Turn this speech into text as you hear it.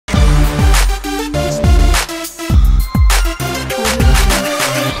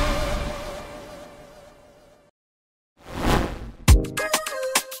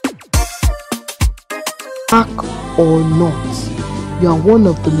or not, you are one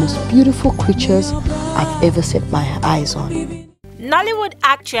of the most beautiful creatures I've ever set my eyes on. Nollywood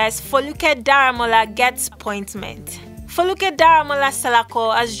actress Foluke Daramola gets appointment. Foluke Daramola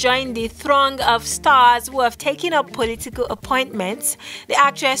Salako has joined the throng of stars who have taken up political appointments. The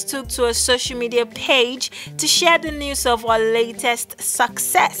actress took to a social media page to share the news of her latest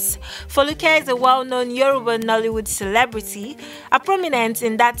success. Foluke is a well-known Yoruba Nollywood celebrity. Her prominence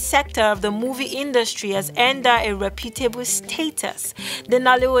in that sector of the movie industry has earned her a reputable status. The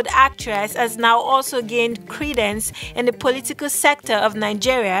Nollywood actress has now also gained credence in the political sector of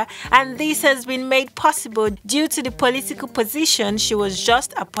Nigeria, and this has been made possible due to the political position she was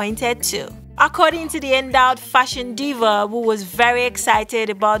just appointed to. According to the endowed fashion diva, who was very excited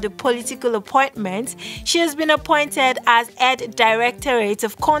about the political appointment, she has been appointed as Head Directorate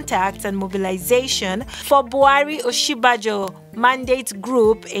of Contacts and Mobilization for Buhari Oshibajo Mandate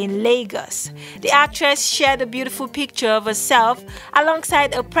Group in Lagos. The actress shared a beautiful picture of herself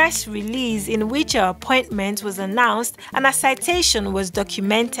alongside a press release in which her appointment was announced and a citation was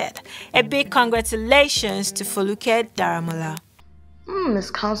documented. A big congratulations to Foluke Daramola.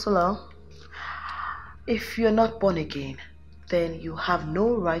 Miss Counselor, if you're not born again, then you have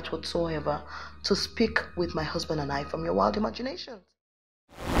no right whatsoever to speak with my husband and I from your wild imagination.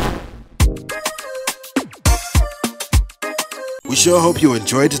 We sure hope you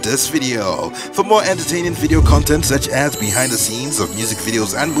enjoyed this video. For more entertaining video content such as behind the scenes of music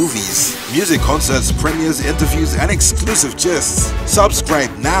videos and movies, music concerts, premieres, interviews, and exclusive gists,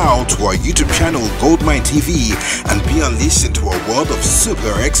 subscribe now to our YouTube channel GoldmyneTV and be unleashed into a world of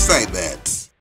super excitement.